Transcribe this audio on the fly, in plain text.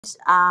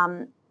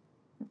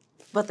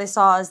What they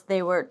saw is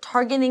they were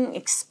targeting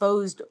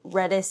exposed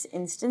Redis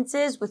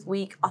instances with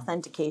weak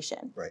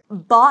authentication. Right.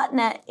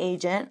 Botnet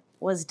agent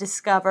was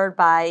discovered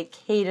by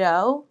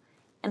Cato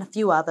and a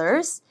few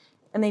others,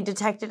 and they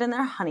detected in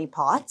their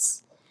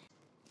honeypots.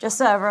 Just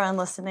so everyone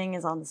listening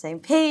is on the same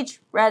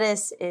page,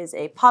 Redis is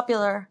a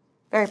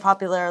very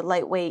popular,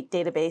 lightweight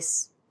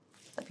database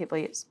that people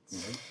use.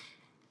 Mm-hmm.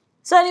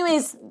 So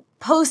anyways,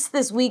 post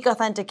this weak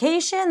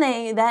authentication,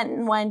 they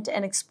then went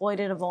and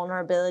exploited a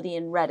vulnerability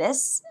in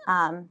Redis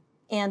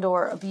and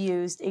or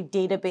abused a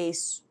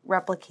database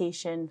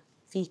replication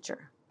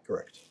feature.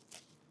 Correct.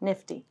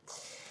 Nifty.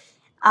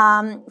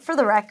 For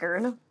the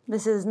record,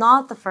 this is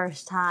not the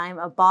first time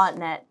a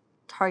botnet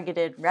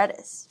targeted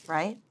Redis,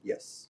 right? Yes.